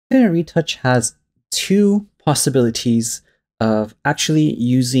Infinite Retouch has two possibilities of actually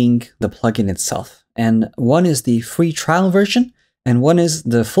using the plugin itself. And one is the free trial version, and one is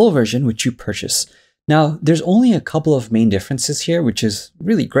the full version, which you purchase. Now, there's only a couple of main differences here, which is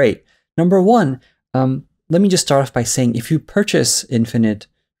really great. Number one, let me just start off by saying if you purchase Infinite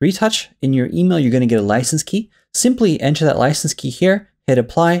Retouch, in your email, you're going to get a license key. Simply enter that license key here, hit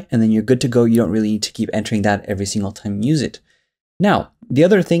apply, and then you're good to go. You don't really need to keep entering that every single time you use it. Now, the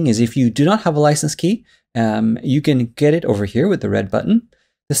other thing is if you do not have a license key, you can get it over here with the red button.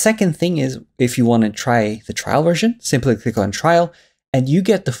 The second thing is if you want to try the trial version, simply click on trial and you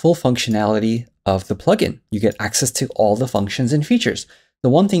get the full functionality of the plugin. You get access to all the functions and features. The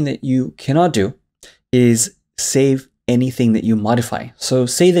one thing that you cannot do is save anything that you modify. So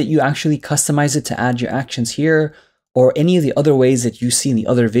say that you actually customize it to add your actions here or any of the other ways that you see in the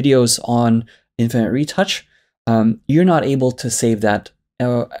other videos on Infinite Retouch, you're not able to save that.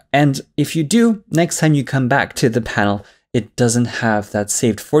 And if you do, next time you come back to the panel, it doesn't have that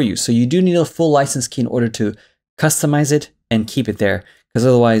saved for you. So you do need a full license key in order to customize it and keep it there, because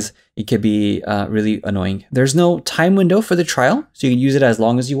otherwise it could be really annoying. There's no time window for the trial, so you can use it as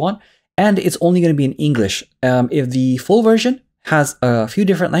long as you want. And it's only going to be in English. If the full version has a few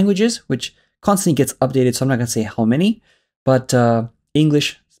different languages, which constantly gets updated, so I'm not going to say how many, but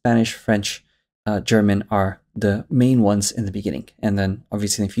English, Spanish, French, German are the main ones in the beginning. And then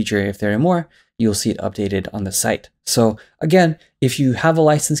obviously in the future, if there are more, you'll see it updated on the site. So again, if you have a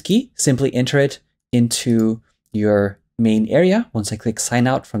license key, simply enter it into your main area once I click sign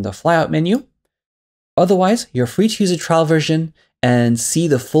out from the flyout menu. Otherwise, you're free to use a trial version and see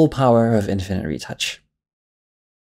the full power of Infinite Retouch.